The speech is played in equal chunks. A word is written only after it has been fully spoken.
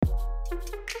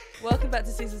Welcome back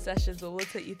to Season Sessions, where we'll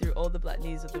take you through all the black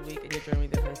news of the week, and you're joined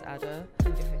with your host Ada.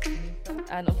 And your host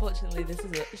Anita. And unfortunately, this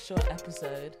is a short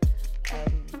episode.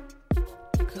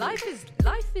 Life is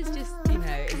just,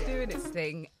 it's doing its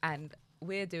thing, and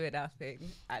we're doing our thing.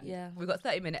 And we've got a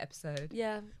 30-minute episode.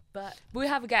 Yeah, but we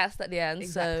have a guest at the end.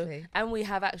 Exactly. So, and we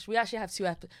actually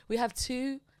have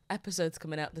two episodes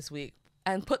coming out this week,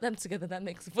 and put them together, that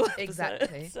makes a full episode.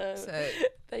 Exactly. So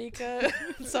there you go.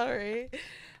 Sorry.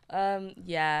 And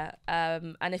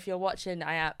if you're watching,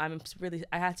 I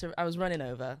was running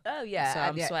over. Oh yeah. So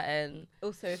I'm sweating.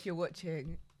 Also, if you're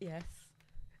watching, yes,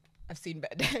 I've seen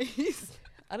better days.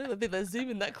 I don't think they're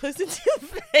zooming that close into your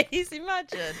face.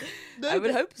 Imagine. No, I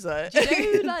would hope so. Do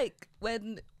you know, like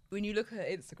when you look at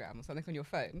Instagram or something on your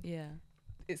phone? Yeah.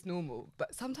 It's normal,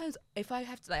 but sometimes if I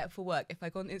have to, like, for work, if I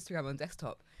go on Instagram on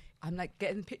desktop, I'm like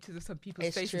getting pictures of some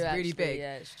people's faces really big.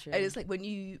 Yeah, it's true. And it's like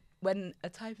when a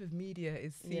type of media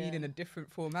is seen in a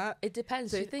different format. It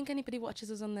depends. Do you think anybody watches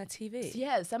us on their TV?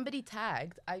 Yeah, somebody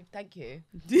tagged. Thank you,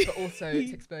 but also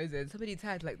it's exposing. Somebody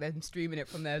tagged like them streaming it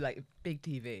from their like big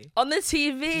TV. On the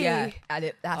TV. Yeah,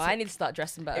 and I need to start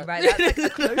dressing better. Right, that's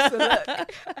like a closer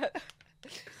look.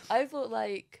 I thought,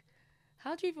 like,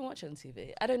 how do you even watch it on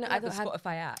TV? I don't know. I don't have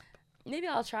Spotify app. Maybe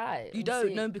I'll try. You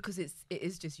don't know because it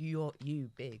is just you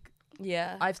big.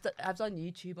 Yeah. I've done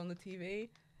YouTube on the TV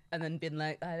and then been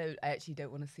like, I actually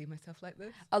don't want to see myself like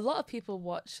this. A lot of people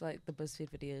watch like the BuzzFeed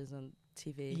videos on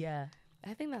TV. Yeah.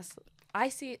 I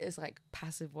see it as like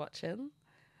passive watching.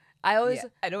 I know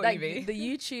what you mean. The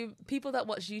YouTube people that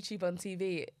watch YouTube on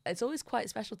TV, it's always quite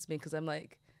special to me because I'm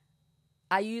like,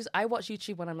 I watch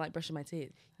YouTube when I'm like brushing my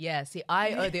teeth. Yeah, see,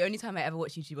 the only time I ever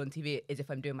watch YouTube on TV is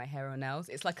if I'm doing my hair or nails.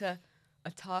 It's like a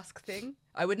task thing.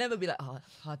 I would never be like,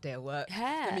 hard day at work.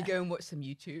 Hair. Let me go and watch some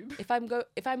YouTube. If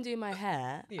I'm doing my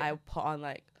hair, I put on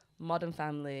like Modern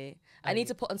Family. I need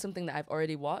to put on something that I've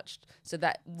already watched so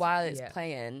that while it's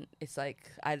playing, it's like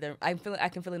I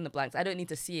can fill in the blanks. I don't need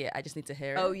to see it. I just need to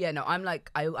hear it. Oh yeah, no, I'm like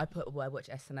I watch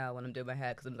SNL when I'm doing my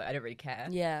hair because I'm like I don't really care.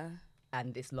 Yeah.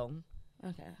 And it's long.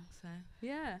 Okay. So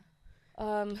yeah.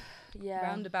 Yeah.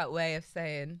 Roundabout way of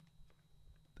saying.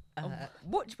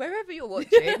 Watch wherever you're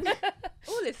watching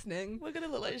or listening. We're gonna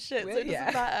look like shit, so it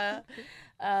doesn't matter.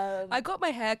 I got my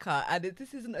hair cut, and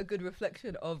this isn't a good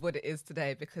reflection of what it is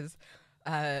today because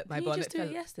my bonnet. You just do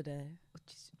it yesterday,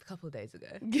 just a couple of days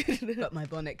ago. But my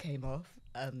bonnet came off,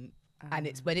 and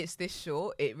it's when it's this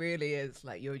short, it really is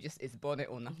like it's bonnet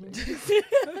or nothing.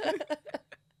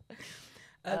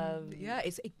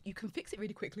 You can fix it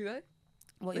really quickly though.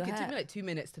 What, it took me like 2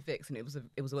 minutes to fix, and it was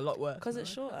a lot worse. Because it's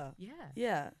shorter.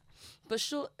 Yeah. But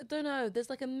short, I don't know.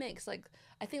 There's like a mix. Like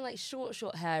I think like short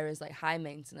hair is like high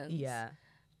maintenance. Yeah.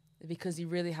 Because you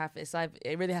really have it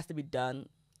really has to be done.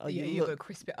 Or you gotta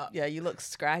crisp it up. Yeah, you look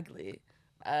scraggly.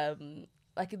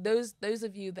 Like those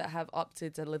of you that have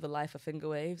opted to live a life of finger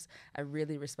waves, I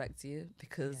really respect you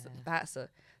because that's a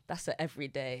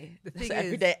everyday. The thing is,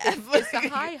 everyday it's a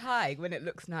high when it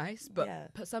looks nice, but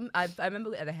I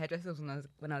remember at the hairdressers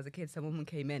when I was a kid, some woman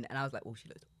came in and I was like, oh, she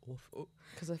looks awful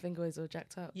because her finger waves are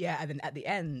jacked up. Yeah, and then at the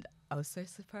end, I was so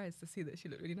surprised to see that she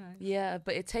looked really nice. Yeah,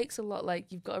 but it takes a lot.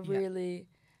 Like you've got to really.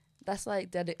 That's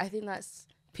like I think that's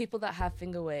people that have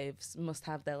finger waves must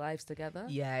have their lives together.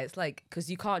 Yeah, it's like because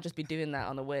you can't just be doing that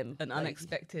on a whim. An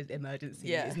unexpected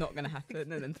emergency is not going to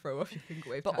happen, and then throw off your finger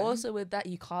wave. But also with that,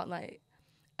 you can't like.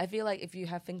 I feel like if you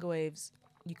have finger waves,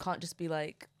 you can't just be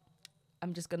like,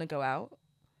 I'm just gonna go out.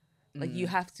 Like you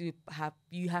have to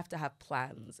have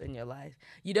plans in your life.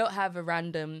 You don't have a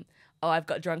random, I've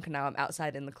got drunk and now I'm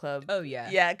outside in the club. Oh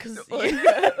yeah. Yeah, because you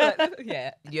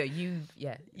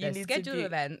need schedule to be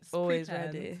events. Always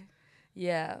ready.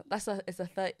 Yeah, it's a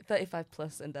 35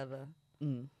 plus endeavor.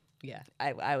 Yeah,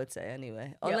 I would say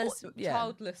anyway. Unless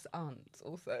childless aunts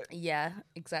also. Yeah,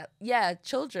 exactly. Yeah,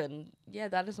 children. Yeah,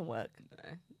 that doesn't work.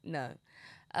 No.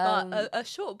 But a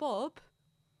short bob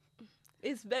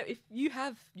is very.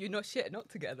 If you're not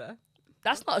together.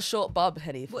 That's not a short bob,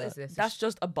 Hanifa. What is this? That's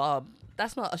just a bob.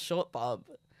 That's not a short bob.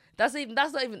 That's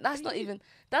not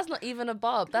even a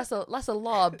bob. That's a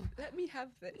lob. Let me have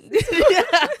this.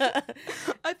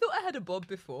 I thought I had a bob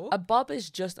before. A bob is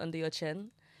just under your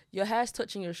chin. Your hair's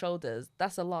touching your shoulders.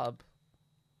 That's a lob.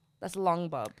 That's a long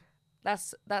bob.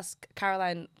 That's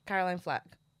Caroline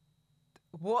Flack.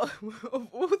 What of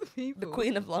all the people? The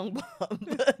queen of long bob.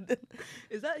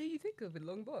 Is that who you think of with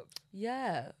long bob?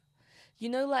 Yeah. You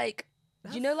know like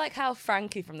how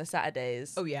Frankie from the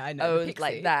Saturdays. Oh yeah, I know. Owned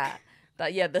like that.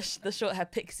 The short hair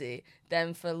pixie.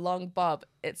 Then for long bob,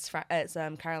 it's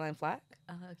Caroline Flack.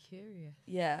 Curious.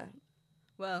 Yeah.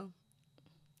 Well,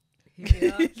 here we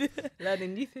are,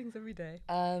 learning new things every day.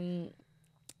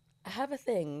 I have a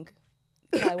thing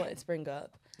that I wanted to bring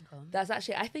up.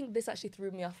 I think this actually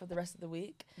threw me off for the rest of the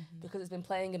week because it's been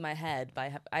playing in my head,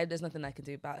 but there's nothing I can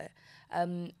do about it.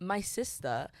 My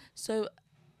sister, so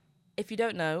if you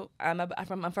don't know, I'm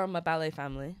from a ballet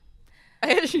family.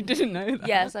 I actually didn't know that.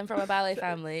 Yes, I'm from a ballet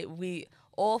family.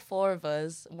 All four of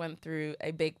us went through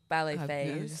a big ballet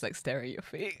phase. I was just like staring at your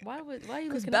feet. Why are you?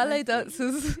 Because ballet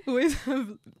dancers always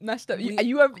have mashed up.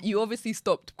 You obviously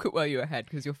stopped while you were ahead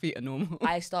because your feet are normal.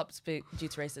 I stopped due to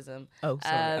racism. Oh,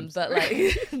 sorry. But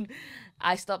like,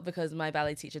 I stopped because my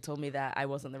ballet teacher told me that I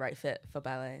wasn't the right fit for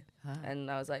ballet, and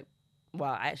I was like,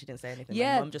 well, I actually didn't say anything.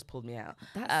 Yeah. My mom just pulled me out.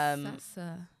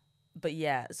 But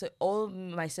yeah, so all of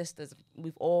my sisters,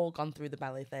 we've all gone through the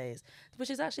ballet phase, which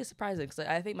is actually surprising because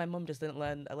I think my mum just didn't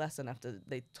learn a lesson after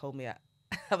they told me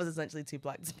I was essentially too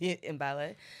black to be in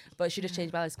ballet, but she just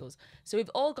changed ballet schools. So we've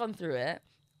all gone through it,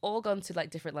 all gone to like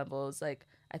different levels. Like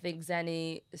I think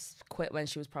Zenny quit when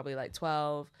she was probably like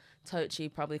 12,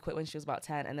 Tochi probably quit when she was about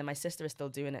 10, and then my sister is still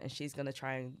doing it and she's going to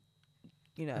try and,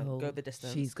 go the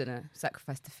distance. She's going to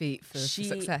sacrifice defeat for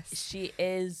success. She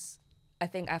is... I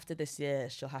think after this year,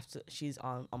 she's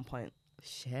on point.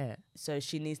 Shit. So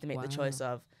she needs to make the choice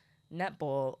of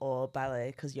netball or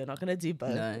ballet because you're not going to do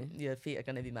both. No. Your feet are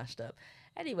going to be mashed up.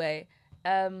 Anyway,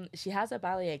 she has a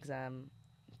ballet exam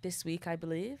this week, I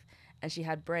believe, and she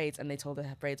had braids and they told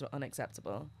her braids were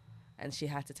unacceptable and she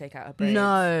had to take out her braids.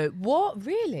 No. What?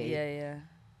 Really? Yeah.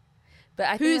 But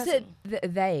I think who's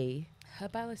it? They? Her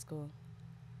ballet school.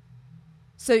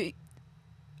 So...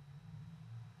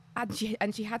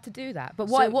 And she had to do that. But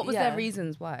why? So, what was their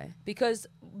reasons why? Because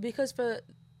for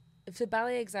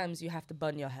ballet exams, you have to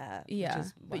bun your hair. Yeah. Which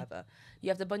is whatever. You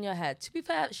have to bun your hair. To be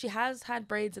fair, she has had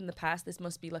braids in the past. This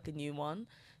must be like a new one.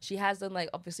 She has done like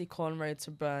obviously cornrow to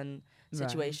bun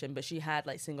situation, but she had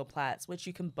like single plaits, which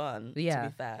you can bun, to be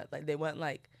fair. Like they weren't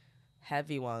like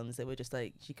heavy ones. They were just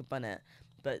like, she could bun it.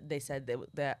 But they said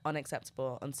they're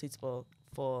unacceptable, unsuitable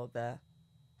for the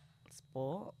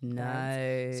sport.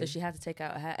 No. So she had to take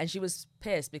out her hair, and she was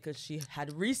pissed because she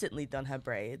had recently done her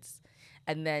braids,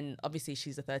 and then obviously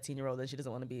she's a 13-year-old and she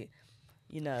doesn't want to be,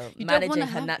 managing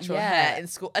her natural hair in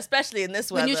school, especially in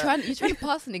this weather. When you're trying to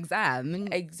pass an exam.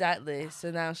 Exactly.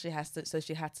 So now she had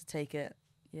to take it.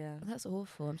 Yeah. That's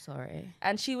awful. I'm sorry.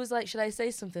 And she was like, should I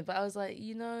say something? But I was like,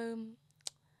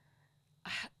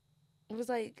 I was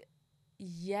like,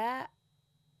 yeah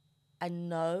and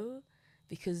no,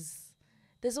 because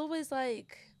there's always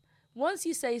like, once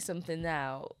you say something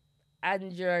now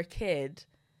and you're a kid,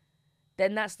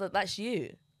 then that's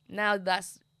you. Now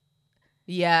that's...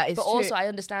 Yeah, it's But true. also I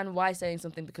understand why saying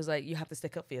something, because like you have to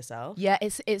stick up for yourself. Yeah,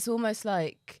 it's almost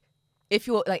like if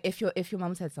your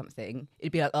mum said something,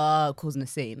 it'd be like, oh, causing a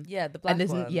scene. Yeah, the black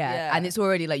one. Yeah, and it's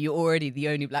already like you're already the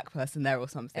only black person there or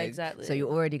something. Exactly. So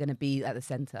you're already going to be at the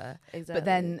center. Exactly. But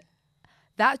then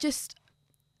that just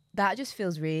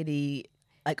feels really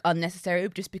like unnecessary,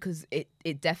 just because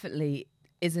it definitely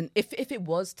isn't. If it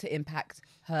was to impact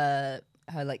her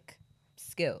like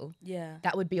skill,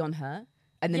 that would be on her.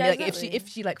 And then exactly. if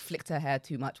she like flicked her hair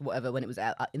too much, whatever, when it was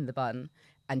in the bun,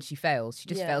 and she fails, she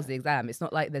just fails the exam. It's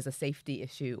not like there's a safety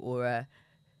issue or a.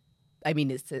 I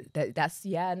mean,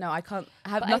 I can't. I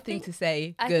have nothing to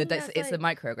say. Good, it's a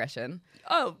microaggression.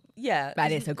 Oh yeah,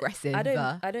 but it's aggressive. I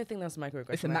don't think that's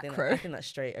microaggression. It's a macro. I think that's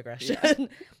straight aggression.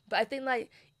 But I think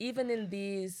like even in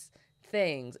these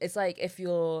things, it's like if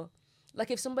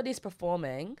somebody's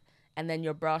performing and then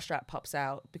your bra strap pops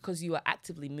out because you are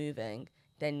actively moving,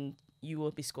 then you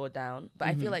will be scored down. But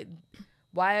I feel like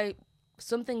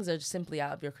some things are just simply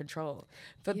out of your control.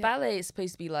 For ballet, it's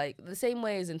supposed to be like the same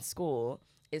way as in school.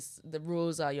 The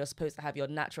rules are you're supposed to have your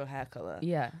natural hair color.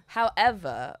 Yeah.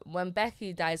 However, when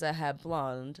Becky dyes her hair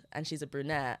blonde and she's a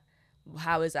brunette,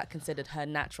 how is that considered her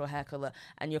natural hair color?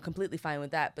 And you're completely fine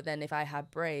with that. But then if I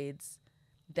have braids,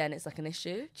 then it's like an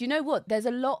issue. Do you know what? There's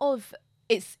a lot of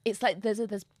it's like there's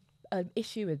an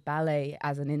issue with ballet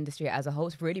as an industry as a whole.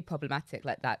 It's really problematic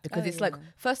like that because like,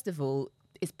 first of all,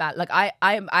 it's bad. Like I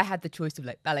had the choice of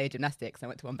like ballet gymnastics. I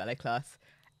went to one ballet class,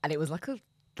 and it was like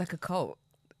a cult.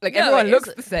 Like everyone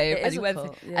looks the same, and you went,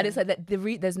 and it's like that.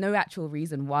 There's no actual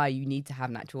reason why you need to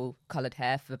have natural colored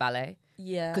hair for ballet.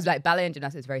 Yeah, because like ballet and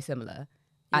gymnastics is very similar,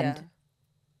 and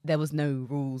there was no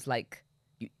rules like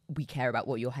we care about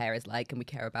what your hair is like, and we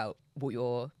care about what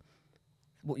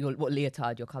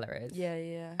leotard your color is.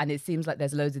 Yeah. And it seems like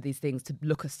there's loads of these things to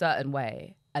look a certain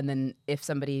way, and then if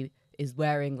somebody is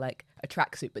wearing like a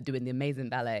tracksuit but doing the amazing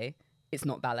ballet, it's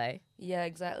not ballet. Yeah,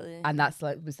 exactly. And that's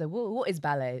like, so what is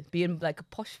ballet? Being like a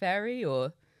posh fairy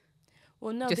or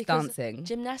just dancing?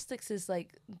 Gymnastics is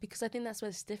like, because I think that's where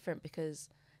it's different, because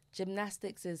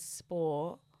gymnastics is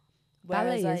sport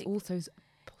Whereas, ballet is also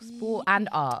sport and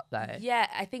art, though. Yeah,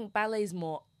 I think ballet is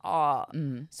more art.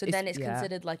 So then it's yeah.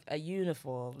 considered like a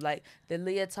uniform. Like the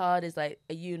leotard is like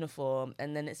a uniform,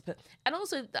 and then it's and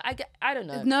also I don't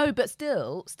know. No, but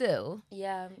still,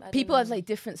 Yeah, I don't people know. have like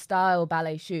different style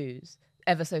ballet shoes,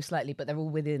 ever so slightly, but they're all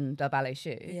within the ballet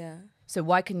shoe. Yeah. So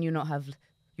why can you not have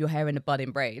your hair in a bun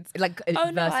in braids? Like, Oh,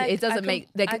 no, it doesn't make.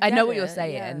 Like, I get know what you're it,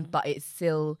 saying, yeah. but it's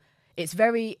still, it's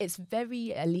very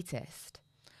elitist.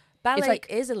 Ballet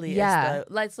is elitist, yeah. though.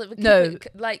 Like,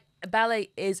 like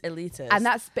ballet is elitist, And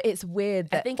but it's weird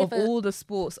that think of all the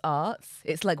sports arts,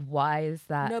 it's like, why is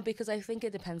that? No, because I think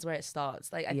it depends where it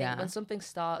starts. Like, I Yeah. think when something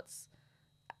starts,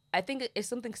 I think if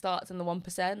something starts in the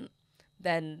 1%,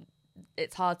 then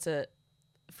it's hard for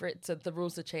the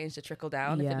rules to change to trickle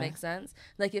down, if Yeah. it makes sense.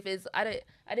 Like, if it's, I don't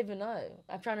even know.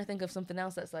 I'm trying to think of something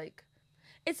else that's like,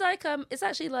 it's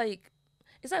actually like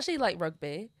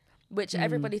rugby, which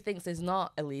everybody thinks is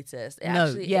not elitist. It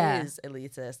actually is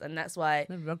elitist, and that's why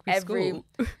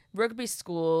rugby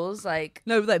schools, like,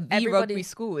 no, like the everybody- rugby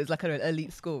school is like an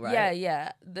elite school, right?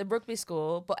 yeah, the rugby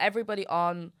school, but everybody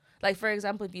on, like, for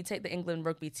example, if you take the England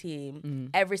rugby team,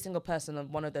 every single person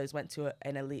on one of those went to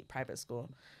an elite private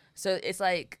school. So it's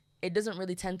like, it doesn't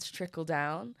really tend to trickle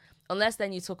down, unless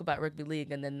then you talk about rugby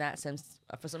league, and then that sense,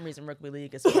 for some reason, rugby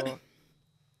league is for,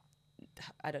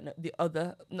 I don't know, the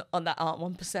other, on that aren't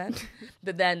 1%.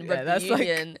 But then rugby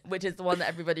union, which is the one that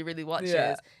everybody really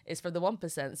watches, is for the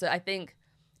 1%. So I think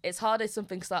it's hard if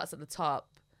something starts at the top,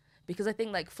 because I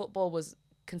think, like, football was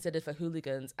considered for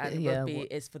hooligans, and rugby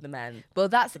is for the men. Well,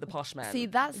 that's for the posh men. See,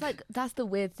 that's the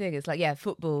weird thing. It's like, yeah,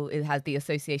 football, it has the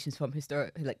associations from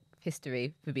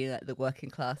history for being like the working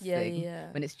class thing.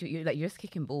 Yeah. When you're just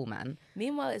kicking ball, man.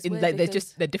 Meanwhile, it's In, weird like,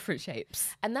 because, they're different shapes.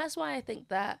 and that's why I think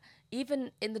that even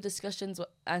in the discussions,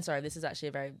 I'm sorry, this is actually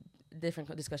a very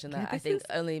different discussion that I think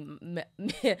only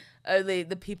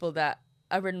the people that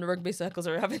are in rugby circles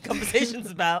are having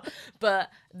conversations about. But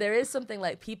there is something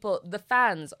like the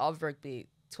fans of rugby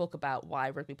talk about why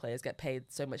rugby players get paid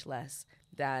so much less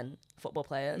than football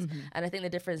players. And I think the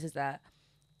difference is that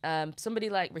somebody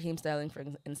like Raheem Sterling, for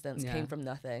instance, came from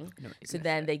nothing. So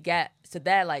then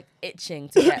they're like itching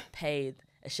to get paid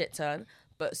a shit ton.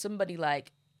 But somebody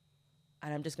like,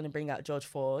 and I'm just going to bring out George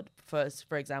Ford first,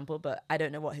 for example, but I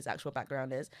don't know what his actual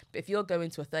background is. But if you're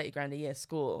going to a 30 grand a year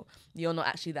school, you're not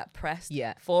actually that pressed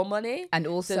for money. And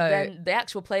also, so then the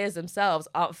actual players themselves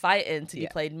aren't fighting to be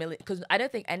paid million, because I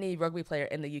don't think any rugby player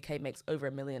in the UK makes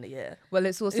over $1 million a year. Well,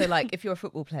 it's also like, if you're a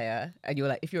football player and you're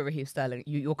like, if you're Raheem Sterling,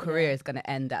 your career is going to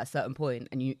end at a certain point,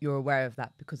 and you're aware of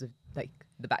that because of like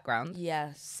the background.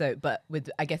 Yes. So, but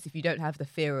I guess if you don't have the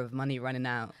fear of money running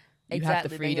out, you Exactly, have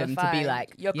the freedom to be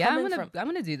like, I'm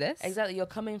gonna do this. Exactly, you're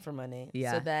coming for money.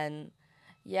 Yeah. So then,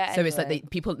 So it's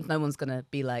like no one's gonna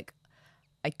be like,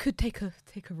 I could take a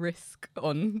risk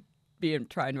on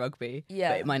trying rugby.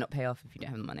 Yeah. But it might not pay off if you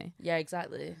don't have the money. Yeah,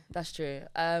 exactly. That's true.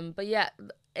 But yeah,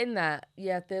 in that,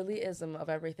 the elitism of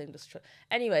everything just.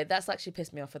 Anyway, that's actually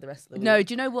pissed me off for the rest of the week. No,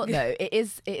 do you know what though? It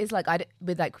is like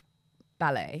with like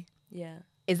ballet. Yeah.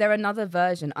 Is there another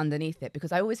version underneath it?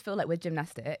 Because I always feel like with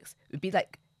gymnastics, it would be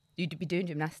like, you'd be doing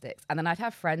gymnastics, and then I'd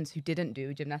have friends who didn't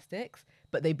do gymnastics,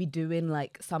 but they'd be doing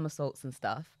like somersaults and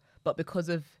stuff. But because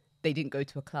of they didn't go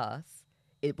to a class,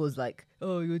 it was like,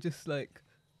 oh, you're just like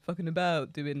fucking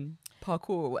about doing parkour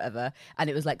or whatever. And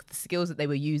it was like the skills that they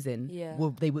were using,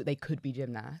 they could be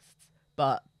gymnasts,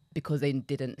 but because they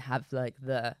didn't have like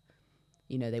the,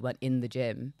 they weren't in the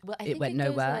gym, it went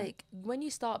nowhere. Like when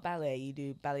you start ballet, you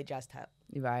do ballet, jazz, tap.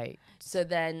 Right. So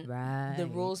then the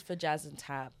rules for jazz and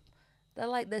tap, they're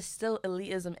like, there's still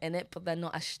elitism in it, but they're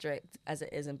not as strict as it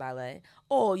is in ballet.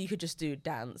 Or you could just do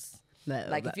dance. No,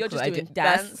 like if you're just doing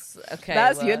dance,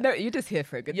 you're just here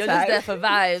for a good time. You're just there for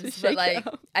vibes. But like,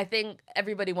 out. I think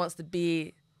everybody wants to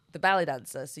be the ballet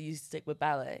dancer, so you stick with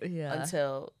ballet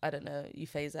until, I don't know, you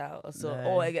phase out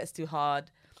or it gets too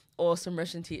hard. Or some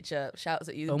Russian teacher shouts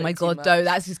at you. Oh my god, though,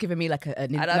 that's just giving me like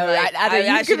I'm not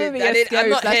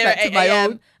here at 8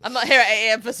 a.m. I'm not here at 8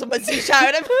 a.m. for someone to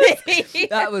shout at me.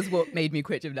 That was what made me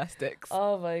quit gymnastics.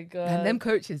 Oh my god. And them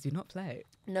coaches do not play.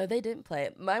 No, they didn't play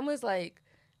it. Mine was like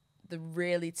the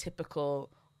really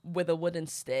typical with a wooden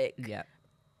stick,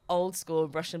 old school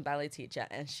Russian ballet teacher,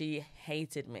 and she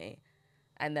hated me,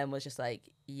 and then was just like,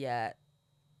 yeah,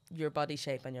 your body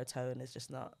shape and your tone is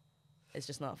just not. It's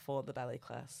just not for the ballet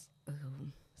class.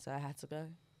 Ooh. So I had to go.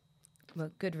 Well,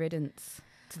 good riddance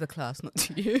to the class, not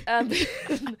to you.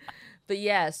 But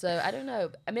yeah, so I don't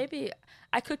know. Maybe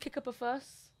I could kick up a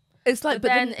fuss. It's like, but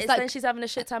then she's having a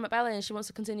shit time at ballet and she wants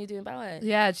to continue doing ballet.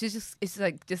 Yeah, it's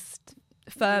like just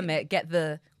firm it, get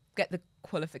the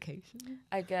qualification,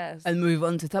 I guess. and move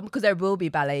on to some, because there will be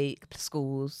ballet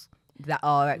schools that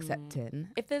are accepting.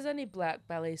 If there's any black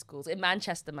ballet schools in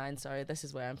Manchester, sorry, this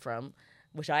is where I'm from,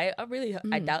 which I really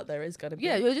I doubt there is gonna be.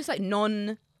 Yeah, you're just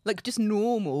like just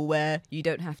normal, where you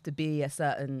don't have to be a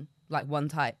certain like one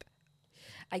type.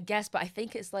 I guess, but I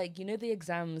think it's like, you know, the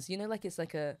exams, you know, like it's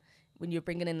like when you're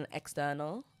bringing in an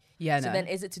external. Yeah, So no. then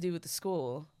is it to do with the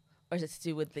school, or is it to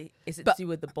do with to do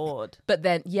with the board? But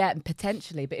then, yeah,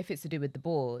 potentially. But if it's to do with the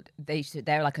board,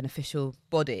 they're like an official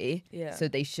body. Yeah. So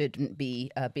they shouldn't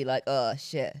be like, oh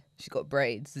shit, she's got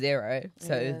braids 0.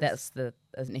 So Yes. that's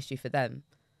an issue for them.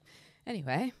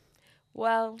 Anyway,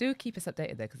 Well, do keep us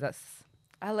updated though, because that's.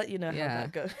 I'll let you know Yeah. how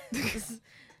that goes.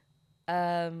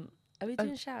 Are we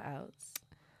doing shout outs?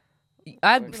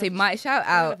 I'd say my shout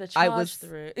out. I was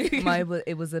through. I was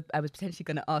potentially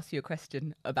going to ask you a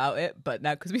question about it, but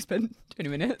now because we spent 20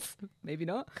 minutes, maybe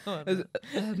not.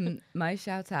 My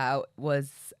shout out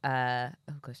was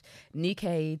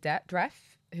Nike Dreff,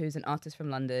 who's an artist from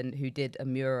London who did a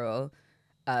mural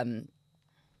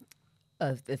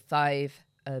of the 5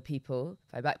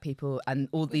 black people, and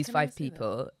all these can I 5 see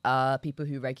people are people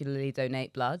who regularly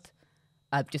donate blood.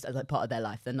 Just as like part of their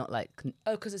life. They're not like...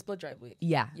 Oh, because it's Blood Drive Week.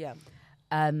 Yeah. Yeah.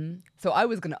 So I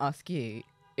was going to ask you,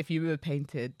 if you were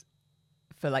painted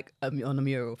for like on a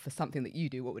mural for something that you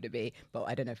do, what would it be? But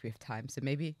I don't know if we have time, so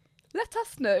maybe let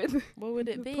us know. What would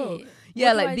it be?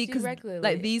 Yeah, What do like I do because regularly?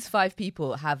 like these 5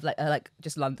 people have like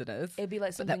just Londoners. It'd be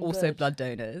like But something they're also good. blood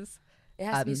donors. It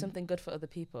has to be something good for other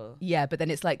people. Yeah, but then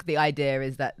it's like the idea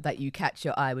is that you catch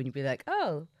your eye when you be like,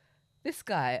 oh, this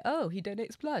guy, oh, he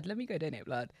donates blood. Let me go donate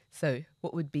blood. So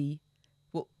what would be,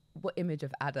 what image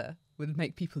of Ada would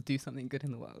make people do something good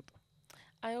in the world?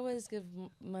 I always give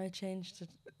my change to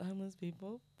homeless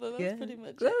people, but that's Yeah. pretty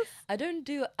much That's-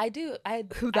 it. I do.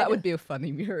 That would be a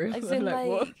funny mural. As I'm in, like,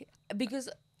 what? because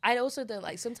I also don't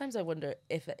like. Sometimes I wonder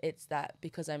if it's that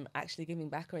because I'm actually giving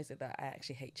back, or is it that I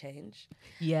actually hate change?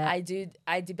 Yeah.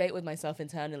 I debate with myself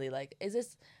internally. Like, is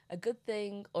this a good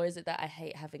thing, or is it that I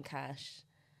hate having cash?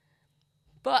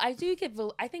 But I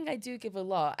think I do give a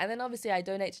lot, and then obviously I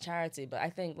donate to charity. But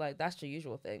I think like that's your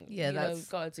usual thing. Yeah, you've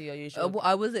got to do your usual.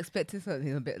 I was expecting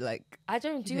something a bit like, I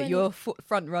don't do. you're a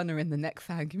front runner in the neck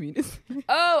fan community.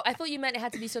 Oh, I thought you meant it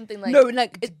had to be something like No,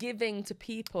 like it's giving to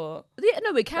people. Yeah,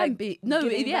 no, it can Like, be. No,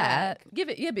 giving yeah, back. give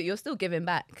it. Yeah, but you're still giving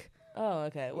back. Oh,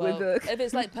 okay. Well, if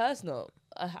it's like personal,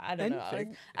 I don't know.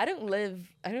 Anything. I don't live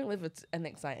an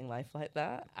exciting life like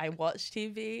that. I watch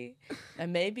TV. I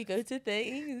maybe go to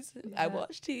things. I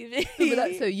watch TV. No, but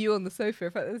that's so you on the sofa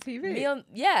in front of the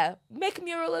TV. Make a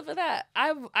mural over that.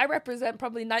 I represent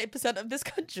probably 90% of this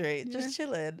country, just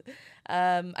chilling.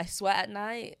 I sweat at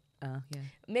night. Oh yeah.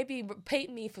 Maybe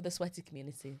paint me for the sweaty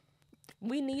community.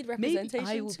 We need Maybe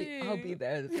representation too. I'll be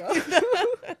there as well.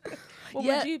 What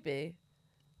Yeah. would you be?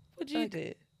 What'd you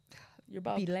do? You're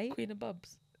Bob, Be late? Queen of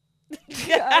Bobs.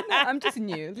 Yeah, I'm just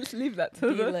new. Just leave that to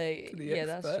Be the. late. to the Yeah,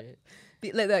 that's expert. true.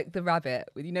 Be like the rabbit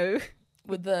with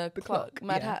With the The clock, clock,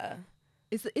 Mad yeah. Hatter.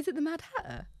 Is it the Mad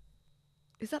Hatter?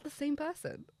 Is that the same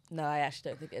person? No, I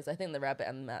actually don't think it is. I think the rabbit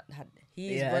and the Mad Hatter.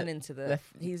 He's Yeah, run into the.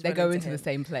 They go into the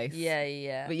same place. Yeah,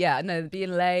 yeah. But yeah, no,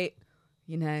 being late,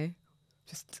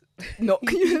 just not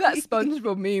that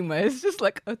SpongeBob meme where it's just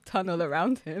like a tunnel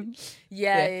around him.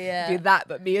 Yeah. Do that,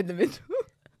 but me in the middle.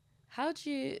 How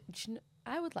do you know,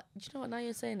 I would like. Do you know what? Now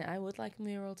you're saying it, I would like a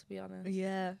mural, to be honest.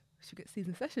 Yeah, we should get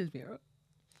Season Sessions mural.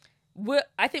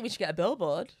 I think we should get a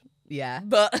billboard. Yeah.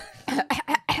 But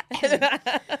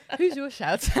Who's your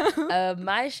shout out?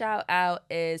 my shout out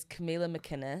is Camila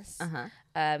McInnes,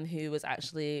 Uh-huh. who was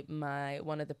actually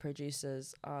one of the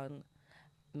producers on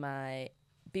my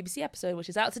BBC episode, which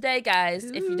is out today, guys.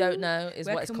 If you don't know, is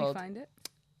Where what it's can called we find it?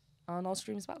 on all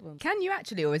streaming platforms. Can you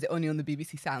actually, or is it only on the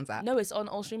BBC Sounds app? No, it's on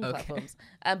all streaming Okay. platforms.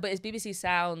 But it's BBC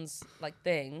Sounds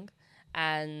thing.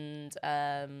 And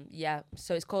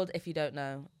so it's called If You Don't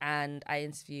Know. And I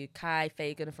interviewed Kai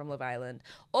Fagan from Love Island.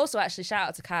 Also, actually, shout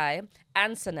out to Kai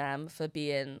and Sanam for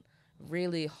being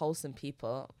really wholesome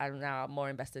people. I'm now more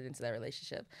invested into their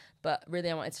relationship. But really,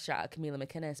 I wanted to shout out Camila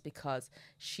McInnes because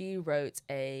she wrote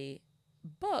a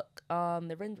book on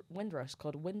the Windrush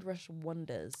called Windrush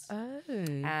Wonders. Oh.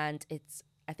 And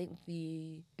I think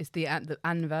the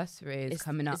anniversary is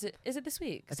coming up. Is it this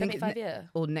week? I think 75 year?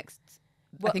 Or next.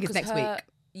 Well, I think it's 'cause next week.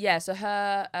 Yeah, so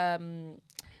her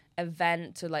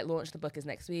event to launch the book is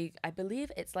next week. I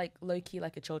believe it's low key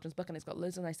like a children's book, and it's got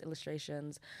loads of nice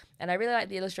illustrations. And I really like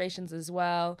the illustrations as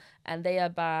well. And they are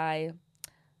by,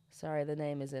 sorry, the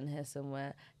name is in here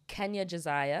somewhere, Kenya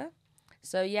Josiah.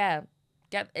 So yeah,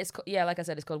 like I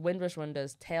said, it's called Windrush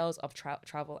Wonders: Tales of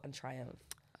Travel and Triumph.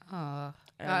 Oh.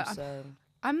 So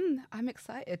I'm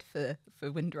excited for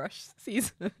Windrush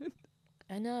season.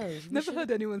 I know. Never heard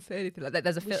anyone say anything like that.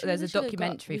 There's a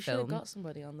documentary We should have film. got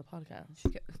somebody on the podcast.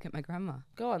 Get my grandma.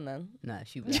 Go on then. No,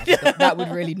 that would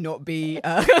really not be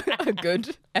a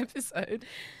good episode.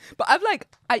 But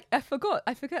I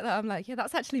forget that. I'm like, yeah,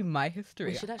 that's actually my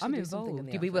history. We should actually I'm do something in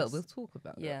the We will. office. We'll talk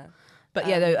about it. Yeah. But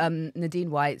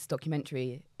Nadine White's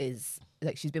documentary is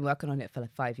like she's been working on it for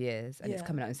like 5 years, and it's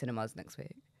coming out in cinemas next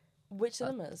week. Which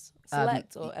cinemas?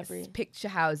 Select or every? Picture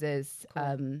houses.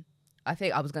 Cool. I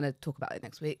think I was going to talk about it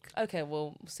next week. Okay,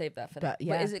 we'll save that for But,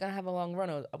 But is it going to have a long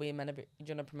run, or are we meant to be, do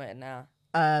you want to promote it now?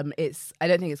 I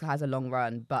don't think it has a long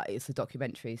run, but it's a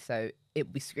documentary, so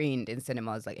it'll be screened in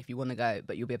cinemas, like if you want to go,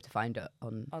 but you'll be able to find it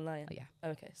online. Yeah.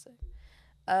 Okay, so.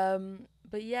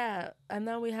 But yeah, and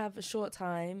now we have a short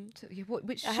time. So,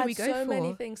 which I should had we go so for?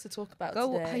 many things to talk about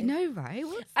today. I know, right?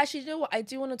 Actually, you know what? I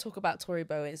do want to talk about Tori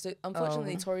Bowie. So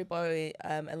unfortunately, Tori Bowie,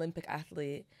 Olympic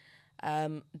athlete,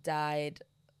 died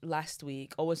last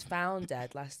week, or was found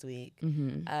dead last week.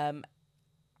 Mm-hmm.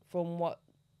 From what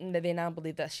they now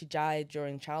believe that she died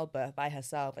during childbirth by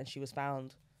herself, and she was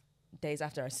found days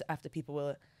after people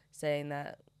were saying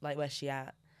that, like, where's she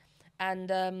at?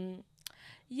 And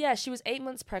yeah, she was 8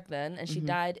 months pregnant, and she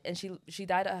died, and she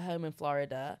died at her home in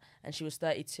Florida, and she was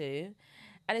 32.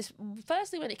 And it's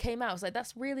firstly when it came out, I was like,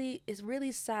 it's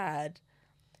really sad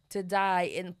to die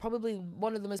in probably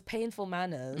one of the most painful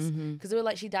manners, because they were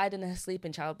like, she died in her sleep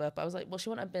in childbirth. But I was like, well, she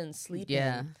wouldn't have been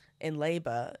sleeping in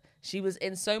labor. She was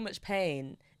in so much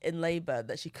pain in labor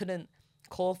that she couldn't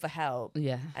call for help.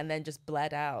 Yeah. And then just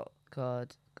bled out.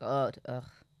 God, ugh.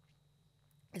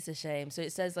 It's a shame. So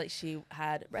it says like she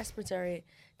had respiratory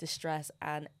distress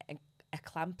and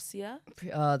eclampsia.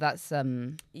 Oh, that's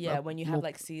yeah, when you have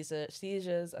like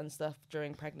seizures and stuff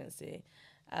during pregnancy.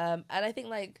 And I think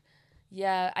like,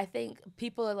 yeah, I think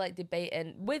people are like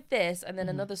debating with this, and then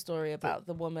another story about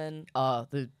the woman. Oh,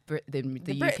 the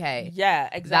UK. Yeah,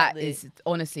 exactly. That is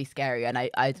honestly scary, and I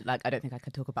don't think I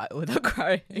could talk about it without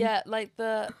crying. Yeah, like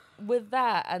with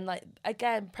that, and like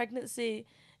again, pregnancy.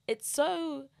 It's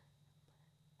so.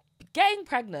 Getting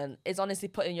pregnant is honestly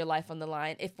putting your life on the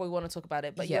line if we want to talk about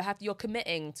it. But you're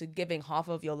committing to giving half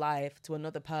of your life to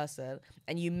another person,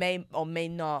 and you may or may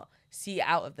not see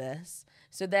out of this.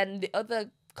 So then the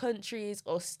other countries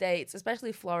or states,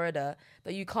 especially Florida,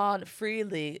 that you can't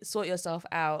freely sort yourself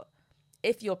out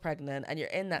if you're pregnant and you're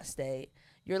in that state,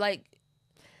 you're like,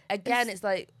 again, it's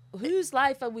like, whose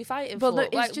life are we fighting for?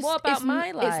 Like, what about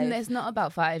my life? It's not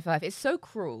about fighting for life. It's so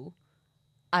cruel.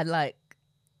 And like,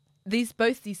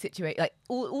 both these situations, like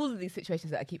all of these situations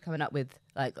that I keep coming up with,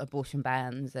 like abortion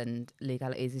bans and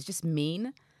legalities, is just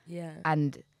mean. Yeah.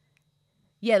 And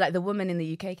yeah, like the woman in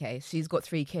the UK case, she's got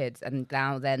 3 kids, and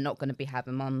now they're not going to be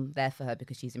having mum there for her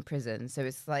because she's in prison. So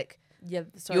it's like,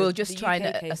 you're just trying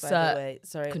to assert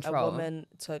control. A woman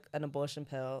took an abortion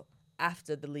pill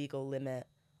after the legal limit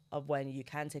of when you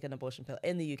can take an abortion pill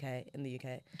in the UK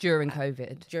during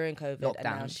COVID, lockdowns. And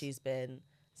now she's been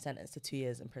sentenced to 2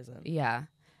 years in prison. Yeah.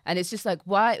 And it's just like,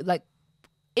 why? Like,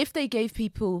 if they gave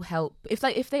people help, if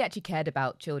they actually cared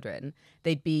about children,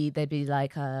 they'd be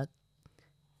like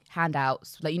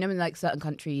handouts. Like, you know, in like certain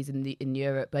countries in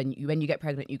Europe, when you get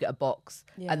pregnant, you get a box,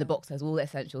 and the box has all the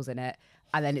essentials in it,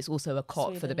 and then it's also a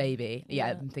cot for the baby. Yeah,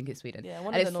 I think it's Sweden. Yeah,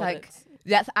 one and of it's the like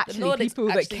that's actually people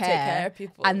that care,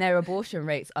 and their abortion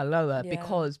rates are lower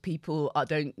because people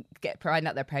don't get pride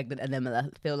that they're pregnant, and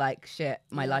then feel like, shit,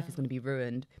 my life is going to be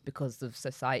ruined because of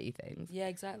society things. Yeah,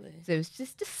 exactly. So it's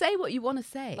just say what you want to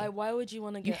say. Like, why would you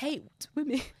want to get... You hate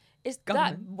women. It's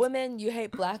that women, you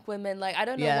hate black women. Like, I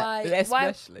don't know why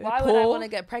would I want to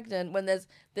get pregnant when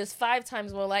there's 5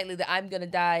 times more likely that I'm going to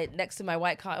die next to my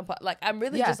white counterpart. Like, I'm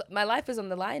really just, my life is on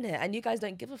the line here, and you guys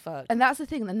don't give a fuck. And that's the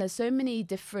thing. And there's so many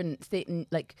different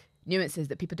like nuances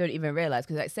that people don't even realize.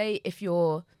 Because like, say if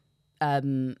you're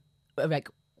like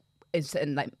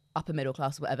in like upper middle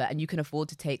class or whatever, and you can afford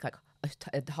to take like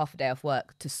a half a day off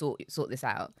work to sort this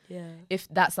out. Yeah. If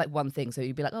that's like one thing, so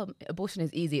you'd be like, oh, abortion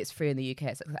is easy, it's free in the UK,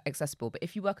 it's accessible. But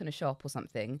if you work in a shop or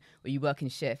something, or you work in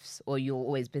shifts, or you're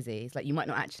always busy, it's like you might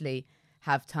not actually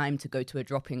have time to go to a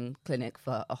drop-in clinic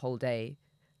for a whole day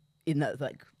in that,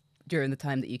 like, during the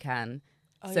time that you can.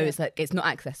 It's like it's not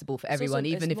accessible for everyone,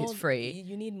 even if it's free.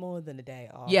 You need more than a day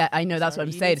off. Yeah, I know, that's what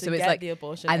I'm saying. So it's like the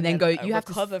abortion and then go. You have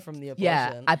to recover from the abortion.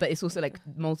 Yeah, but it's also like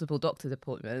multiple doctor's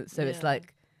appointments. So it's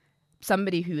like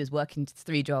somebody who is working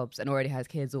 3 jobs and already has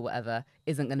kids or whatever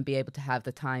isn't going to be able to have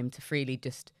the time to freely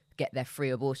just get their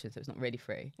free abortion. So it's not really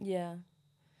free. Yeah.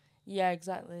 Yeah,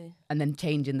 exactly. And then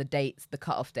changing the dates, the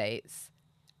cutoff dates,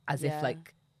 as if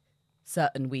like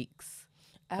certain weeks.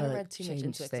 I haven't read too much change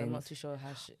into it because I'm not things. too sure how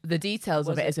The details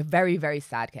of Was it it- is a very, very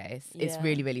sad case. It's Yeah.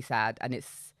 really, really sad, and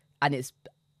it's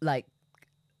like,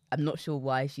 I'm not sure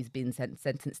why she's been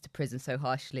sentenced to prison so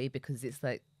harshly, because it's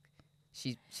like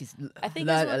she's I think learned it's a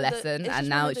one of the- lesson, it's and just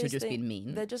now one it of should those just be things-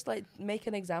 mean. They're just like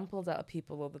making examples out of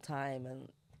people all the time, and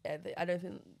I don't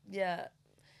think.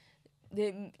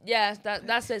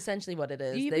 That's essentially what it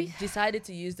is. They decided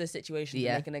to use the situation to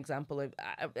make an example of,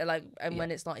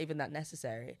 when it's not even that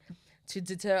necessary, to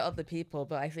deter other people.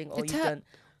 But I think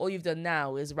all you've done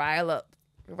now is rile up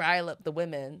the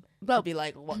women to be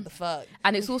like, what the fuck?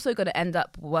 And it's also going to end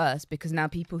up worse, because now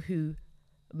people who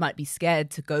might be scared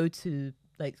to go to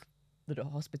like the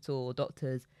hospital or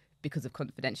doctors because of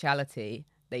confidentiality,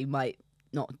 they might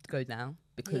not go now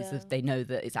because they know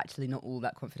that it's actually not all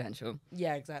that confidential.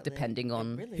 Yeah, exactly. Depending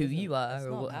on really who isn't. you are it's or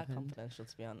not what that happened. confidential,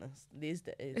 to be honest. These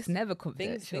days, It's never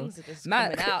confidential. Things are just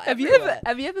Matt, coming out. have everywhere.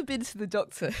 you ever been to the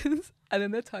doctors and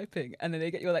then they're typing and then they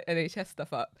get your like NHS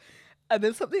stuff up, and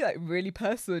then something like really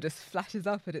personal just flashes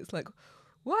up, and it's like,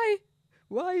 why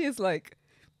is like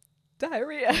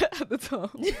diarrhea at the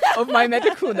top of my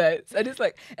medical notes, and it's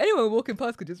like anyone walking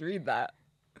past could just read that.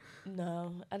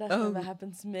 No, and that's never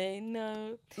happened to me.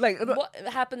 No. Like What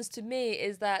happens to me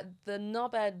is that the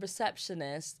knobhead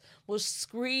receptionist will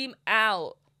scream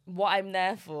out what I'm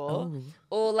there for,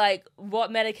 or like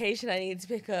what medication I need to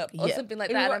pick up, or something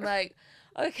like that. And I'm like,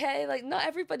 okay, like not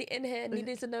everybody in here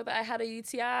needed to know that I had a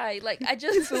UTI. Like I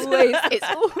just it's all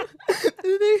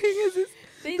the thing is it's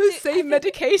the same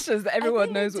medications that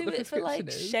everyone knows what the prescription for, like,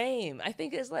 is. Shame. I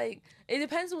think it's like, it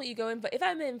depends on what you go in for. If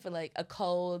I'm in for like a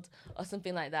cold or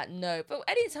something like that, no. But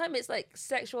anytime it's like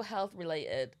sexual health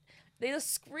related, they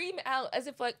just scream out as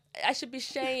if like I should be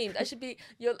shamed.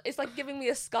 It's like giving me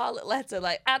a scarlet letter.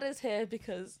 Like Ada's here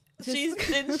because she's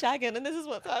been shagging and this is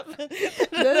what's happened.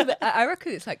 No, but I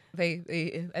reckon it's like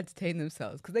they entertain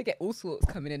themselves because they get all sorts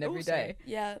coming in every day.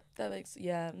 Yeah, that makes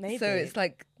maybe. So it's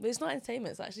like, but it's not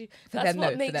entertainment. It's actually for that's them,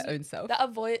 what for makes their own self. that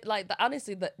avoid like that.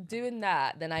 Honestly, that doing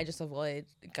that, then I just avoid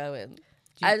going.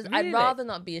 Really? I'd rather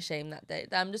not be ashamed that day.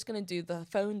 I'm just gonna do the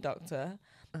phone doctor.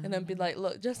 And then be like,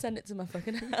 look, just send it to my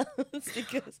fucking house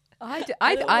because I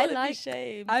like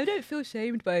shame. I don't feel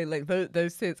shamed by like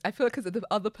those things. I feel like because the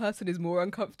other person is more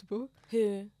uncomfortable.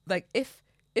 Who? Like if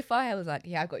I was like,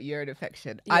 yeah, I got urine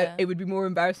infection, Yeah. it would be more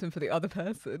embarrassing for the other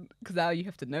person because now you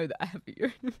have to know that I have a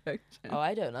urine infection. Oh,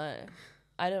 I don't know.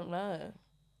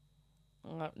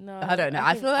 No, I don't know.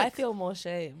 I feel more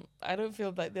shame. I don't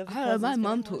feel like the other I don't know, my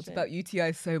mum talks about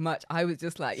UTIs so much. I was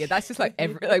just like, yeah, that's just like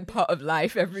every like part of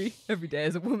life every day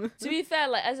as a woman. To be fair,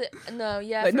 like like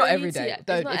Like, for not a every UTI, day. it's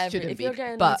Don't, not it every. shouldn't If be. you're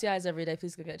getting But- UTIs every day,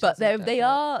 please go get. But chest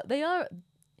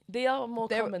they are more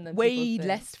they're common than way people think.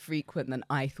 less frequent than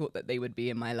I thought that they would be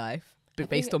in my life, but think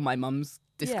based on my mum's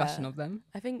discussion yeah. of them.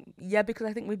 I think because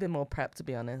I think we've been more prepped, to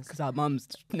be honest. Because our mums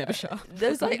never shut up.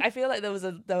 There's like I feel like there was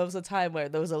a time where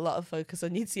there was a lot of focus on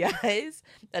UTIs,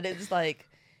 and it's like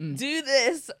do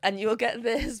this and you'll get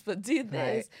this, but do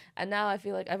this. Right. And now I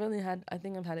feel like I've had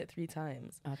it 3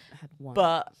 times, I've had one.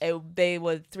 but they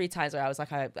were 3 times where I was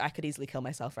like I could easily kill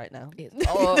myself right now.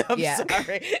 I'm yeah.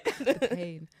 sorry. The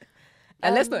pain.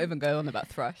 And let's not even go on about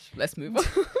Thrush. Let's move on.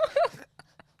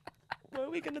 What are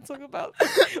we going to talk about? Why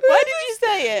did you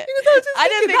say it? I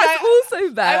didn't think that's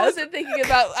also bad. I wasn't thinking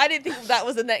about. I didn't think that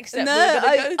was the next step. No, we were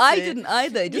gonna go I to. didn't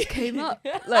either. It just came up.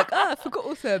 Like, I forgot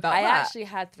also about I that. actually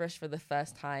had Thrush for the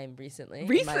first time recently. In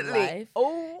my Recently? life.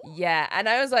 Oh. Yeah, and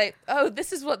I was like, oh,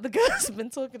 this is what the girls have been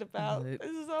talking about. No. This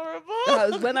is horrible.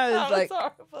 That was when I was like,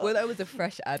 horrible. when I was a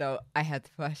fresh adult, I had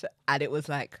Thrush, and it was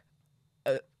like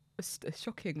a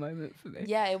shocking moment for me.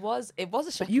 Yeah, it was a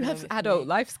But shocking you have moment for adult me.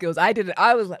 life skills. I didn't.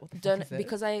 I was like, what the fuck is this?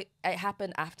 Because it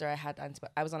happened after I had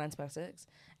I was on antibiotics,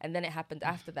 and then it happened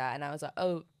after that, and I was like,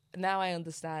 oh, now I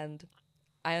understand.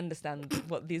 I understand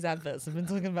what these adverts have been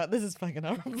talking about. This is fucking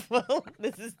horrible.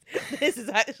 This is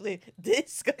actually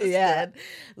disgusting. Yeah.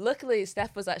 Luckily,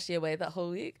 Steph was actually away that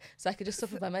whole week, so I could just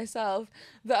suffer by myself.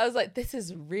 But I was like, this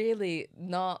is really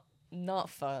not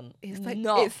fun. It's like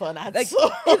not fun at like,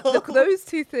 all. those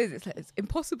two things. It's like it's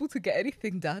impossible to get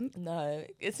anything done. No,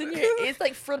 it's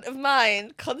like front of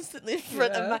mind, constantly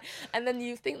front of Yeah. mind, and then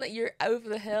you think that you're over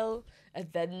the hill, and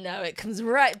then no, it comes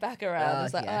right back around.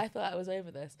 It's like, yeah. oh, I thought I was over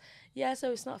this. Yeah,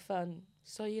 so it's not fun.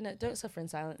 So don't suffer in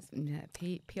silence. Yeah,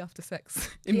 pee after sex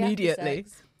Pee after immediately.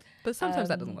 sex. But sometimes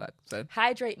that doesn't work. So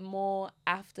Hydrate more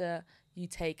after you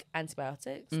take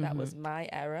antibiotics. That was my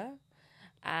error,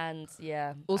 and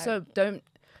yeah. also don't.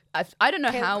 I don't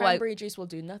know how cranberry juice will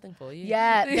do nothing for you.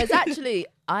 Yeah, there's actually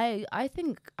I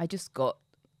think I just got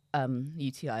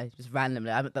UTI just randomly.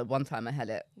 That one time I had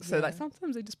it. So Yeah. like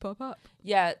sometimes they just pop up.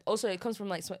 Yeah. Also, it comes from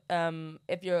like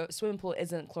if your swimming pool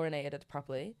isn't chlorinated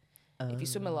properly. If you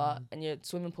swim a lot and your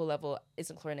swimming pool level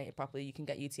isn't chlorinated properly, you can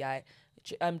get UTI.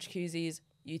 Jacuzzis,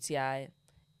 UTI.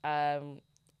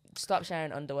 Stop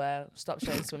sharing underwear. Stop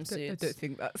sharing swimsuits. I don't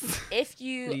think that's If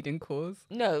you leading cause.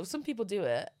 No, some people do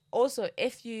it. Also,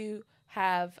 if you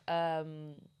have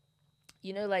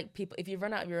like people, if you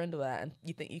run out of your underwear and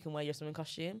you think you can wear your swimming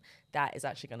costume, that is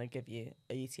actually going to give you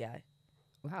a UTI.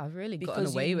 Wow, I've really gotten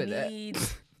away with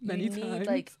it many times. You need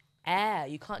like air.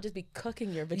 You can't just be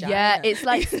cooking your vagina. Yeah, it's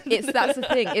like that's the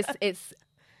thing. It's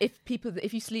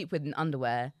if you sleep with an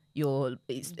underwear,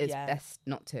 it's best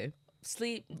not to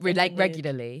sleep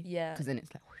regularly. Yeah, because then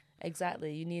it's like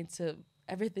exactly.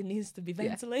 Everything needs to be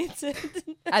ventilated.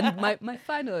 And my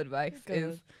final advice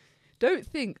is don't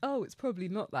think, oh, it's probably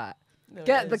not that. No,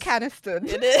 Get the canister.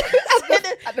 It is.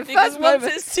 At the because first once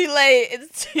moment, it's too late,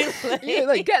 it's too late. yeah,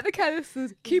 like get the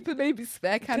canisters, keep a maybe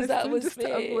spare canister. That was just me.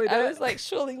 to avoid I it. was like,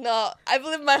 surely not. I've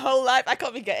lived my whole life. I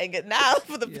can't be getting it now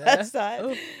for the first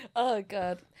time. Oh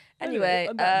God. Anyway,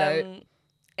 on that note,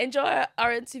 enjoy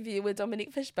our interview with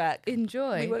Dominique Fishback.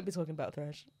 Enjoy. We won't be talking about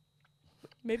Thrush.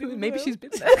 Maybe she's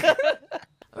been there.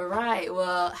 All right.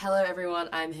 Well, hello everyone.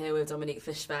 I'm here with Dominique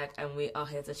Fishback, and we are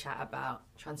here to chat about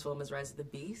Transformers: Rise of the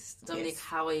Beast. Dominique,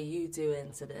 how are you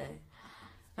doing today?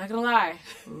 Not gonna lie,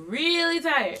 really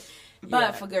tired, but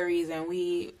Yeah. for good reason.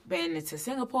 We been into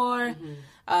Singapore,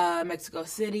 Mexico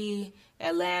City,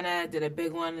 Atlanta. Did a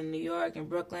big one in New York and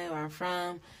Brooklyn, where I'm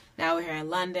from. Now we're here in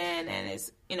London, and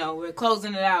it's we're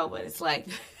closing it out, but it's like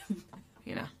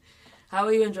How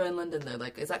are you enjoying London though?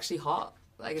 Like, it's actually hot.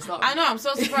 Like, it's not. I know. I'm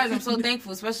so surprised. I'm so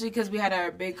thankful, especially because we had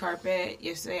our big carpet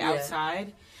yesterday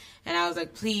outside, and I was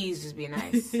like, please just be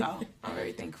nice. So I'm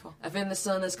very thankful. I think the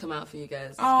sun has come out for you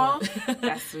guys. Oh,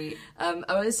 that's sweet. I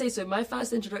want to say, so my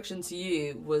first introduction to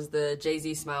you was the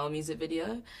Jay-Z Smile music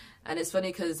video. And it's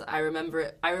funny because I remember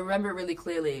it really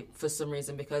clearly for some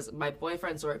reason, because my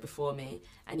boyfriend saw it before me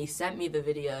and he sent me the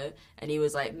video and he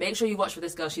was like, make sure you watch for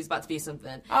this girl, she's about to be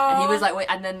something. And he was like, wait,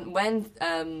 and then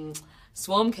when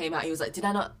Swarm came out, he was like, did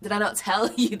I not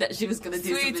tell you that she was going to do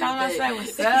something Sweet, tell big? us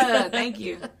what's up. Thank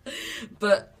you.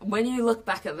 But when you look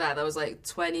back at that was like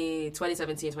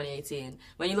 2017, 2018.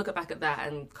 When you look back at that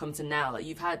and come to now, like,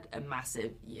 you've had a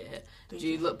massive year. Do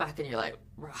you look back and you're like,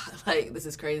 right, like, this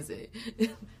is crazy?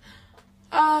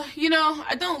 I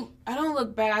don't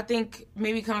look back. I think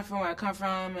maybe coming from where I come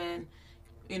from and,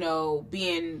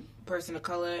 being a person of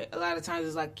color, a lot of times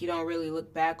it's like you don't really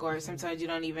look back, or sometimes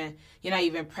you're not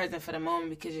even present for the moment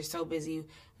because you're so busy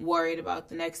worried about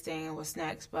the next thing and what's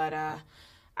next. But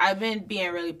I've been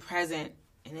being really present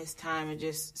in this time and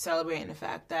just celebrating the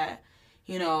fact that,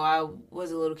 I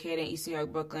was a little kid in East New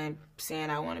York, Brooklyn, saying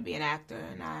I want to be an actor,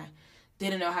 and I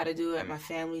didn't know how to do it. My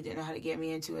family didn't know how to get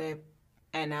me into it.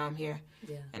 And now I'm here.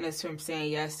 Yeah. And it's from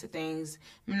saying yes to things.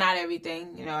 Not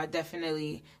everything. I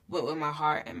definitely went with my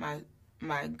heart and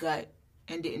my gut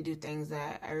and didn't do things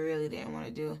that I really didn't want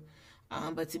to do.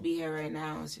 But to be here right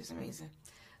now is just amazing.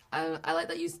 I like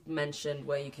that you mentioned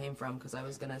where you came from, because I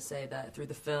was going to say that through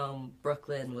the film,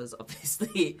 Brooklyn was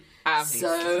obviously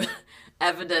so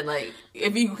evident. Like,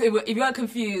 if you got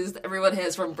confused, everyone here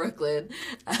is from Brooklyn.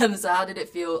 So how did it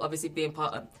feel, obviously, being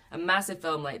part of a massive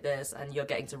film like this and you're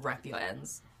getting to rep your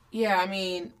ends? Yeah, I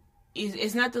mean,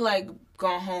 it's not to, like,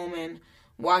 go home and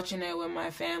watching it with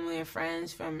my family and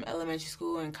friends from elementary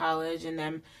school and college and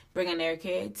them bringing their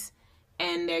kids.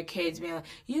 And their kids being like,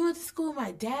 you went to school with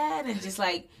my dad? And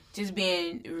just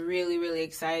being really, really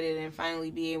excited and finally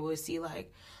being able to see,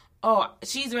 like, oh,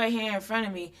 she's right here in front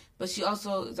of me, but she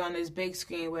also is on this big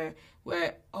screen where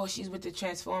oh, she's with the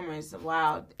Transformers.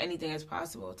 Wow, anything is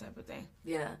possible type of thing.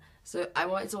 Yeah. So I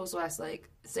wanted to also ask, like,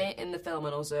 say in the film,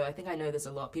 and also I think I know this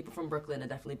a lot, people from Brooklyn are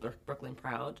definitely Brooklyn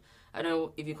proud. I don't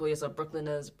know if you call yourself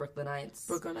Brooklyners, Brooklynites.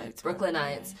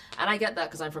 Brooklynites. And I get that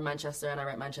because I'm from Manchester and I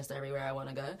rep Manchester everywhere I want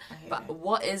to go. But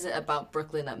what is it about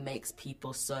Brooklyn that makes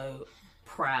people so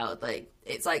proud? Like,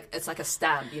 it's like a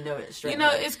stamp, it straight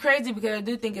away. It's crazy because I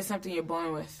do think it's something you're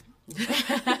born with.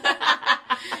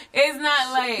 It's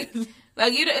not like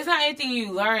it's not anything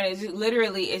you learn. It's just,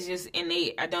 literally, it's just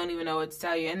innate. I don't even know what to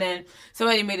tell you. And then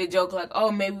somebody made a joke like,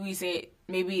 oh, maybe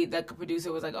like a producer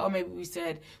was like, oh, maybe we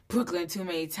said Brooklyn too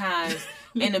many times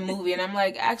in the movie. And I'm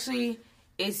like, actually,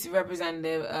 it's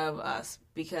representative of us,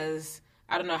 because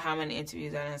I don't know how many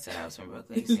interviews I said I was from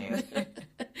Brooklyn.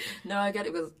 No, I get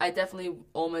it, because I definitely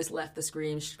almost left the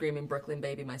screaming Brooklyn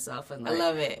baby myself. And, like, I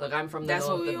love it. Look, I'm from the That's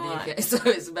north what we of the want. UK, so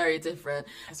it's very different.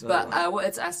 But I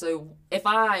wanted to ask, so if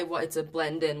I wanted to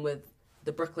blend in with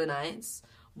the Brooklynites,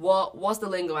 what's the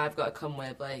lingo I've got to come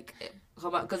with? Like,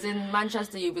 because in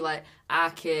Manchester you'd be like,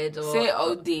 kid, or... Say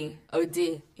OD.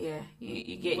 OD. Yeah,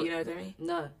 you know what I mean?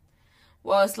 No.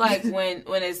 Well, it's like when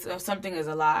it's something is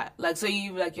a lot. Like, so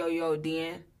you be like, yo,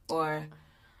 ODing, or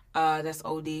that's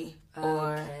OD,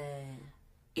 or... Okay.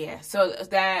 Yeah, so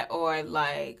that, or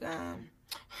like,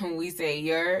 we say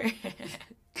you're.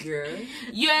 You're.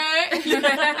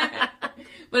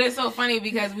 But it's so funny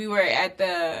because we were at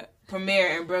the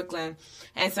premiere in Brooklyn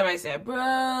and somebody said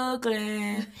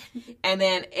Brooklyn, and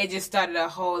then it just started a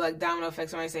whole like domino effect.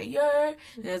 Somebody said and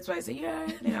then somebody said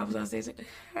and I was on stage like,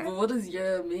 but what does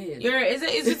mean?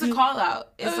 It's just a call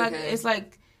out. It's okay.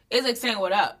 like saying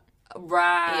what up.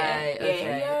 Right. Yeah,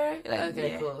 okay. Like,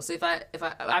 okay. Cool. So if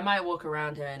I might walk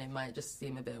around here and it might just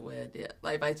seem a bit weird. Yeah.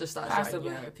 Like if I just start shouting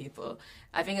 "you're" at people,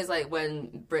 I think it's like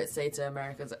when Brits say to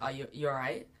Americans, "Are you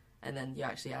alright?" And then you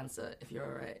actually answer if you're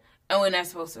alright. And we're not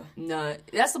supposed to. No,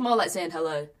 that's more like saying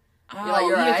hello. Oh, you're like,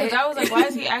 you're alright. Because I was like, why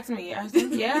is he asking me? I was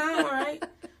like, yeah, I'm alright.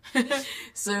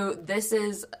 So this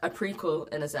is a prequel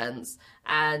in a sense,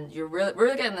 and you're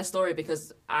really getting the story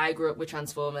because I grew up with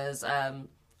Transformers.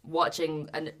 Watching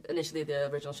initially the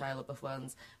original Shia LaBeouf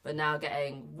ones, but now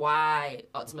getting why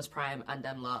Optimus Prime and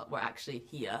them lot were actually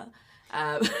here.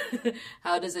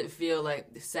 How does it feel like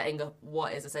setting up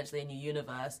what is essentially a new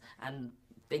universe and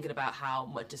thinking about how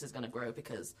much this is going to grow?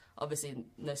 Because obviously,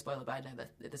 no spoiler, but I know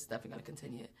that this is definitely going to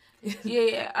continue.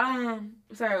 Yeah.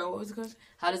 Sorry, what was the question?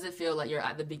 How does it feel like you're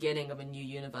at the beginning of a new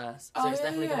universe? So it's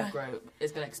definitely going to grow.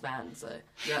 It's going to expand. So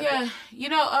you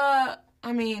know,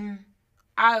 I mean,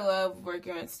 I love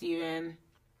working with Steven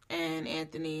and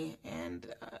Anthony and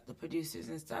the producers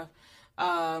and stuff.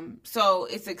 So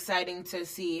it's exciting to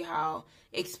see how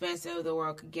expensive the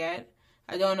world could get.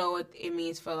 I don't know what it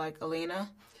means for like Elena,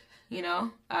 you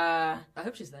know. I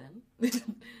hope she's there.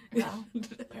 No,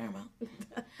 Paramount.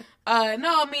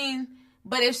 No, I mean,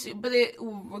 but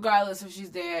regardless if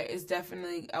she's there, it's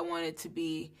definitely, I want it to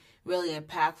be really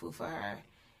impactful for her,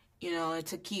 you know, and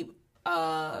to keep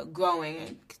growing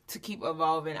and to keep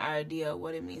evolving our idea of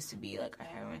what it means to be like a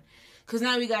heroine. Because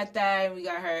now we got that, and we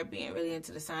got her being really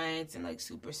into the science and like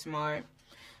super smart.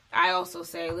 I also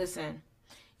say, listen,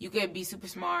 you could be super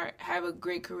smart, have a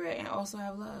great career, and also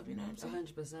have love. You know what I'm saying?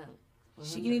 100%.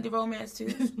 She can need the romance too.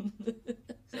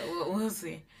 So we'll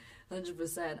see.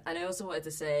 100%. And I also wanted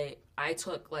to say, I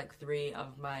took like 3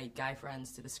 of my guy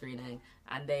friends to the screening,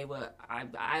 and they were,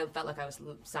 I felt like I was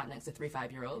sat next to 3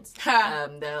 5-year-olds.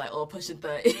 They're like all pushing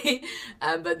 30.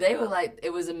 But they were like,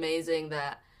 it was amazing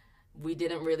that we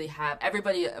didn't really have,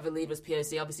 everybody of a lead was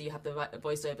POC. Obviously you have the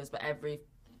voiceovers, but every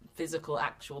physical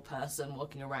actual person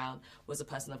walking around was a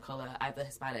person of color, either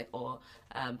Hispanic or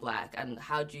black. And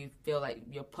how do you feel like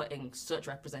you're putting such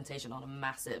representation on a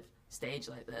massive stage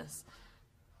like this?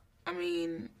 I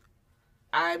mean,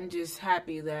 I'm just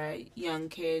happy that young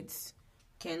kids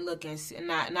can look and see,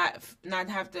 not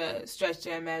have to stretch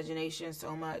their imagination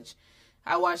so much.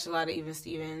 I watched a lot of Even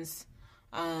Stevens.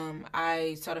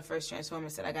 I saw the first Transformer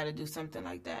and said, I got to do something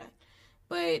like that.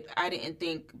 But I didn't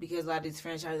think, because a lot of these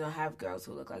franchises don't have girls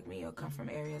who look like me or come from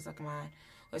areas like mine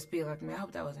or speak like me. I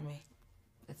hope that wasn't me.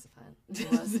 It's fine.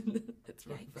 It was? It's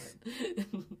really fun.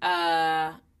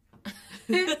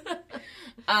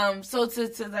 So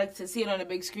to see it on a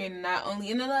big screen, not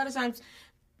only, and a lot of times,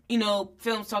 you know,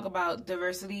 films talk about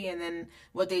diversity, and then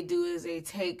what they do is they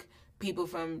take people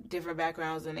from different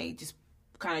backgrounds and they just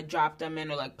kind of drop them in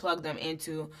or like plug them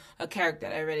into a character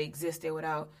that already existed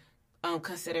without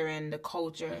considering the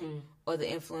culture or the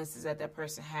influences that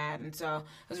person had. And so I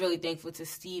was really thankful to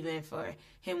Steven for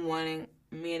him wanting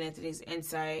me and Anthony's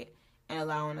insight and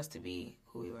allowing us to be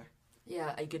who we were.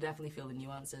 Yeah, I could definitely feel the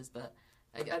nuances, but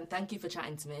thank you for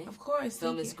chatting to me. Of course. The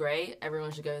film is great.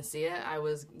 Everyone should go and see it. I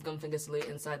was gunfinger salute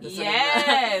inside the cinema.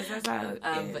 Yes! That's how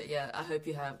But yeah, I hope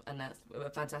you have a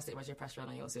fantastic rest of your press run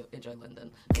and you also enjoy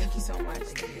London. Thank you so much.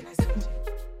 Thank you. Nice to meet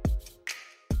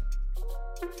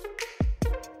you.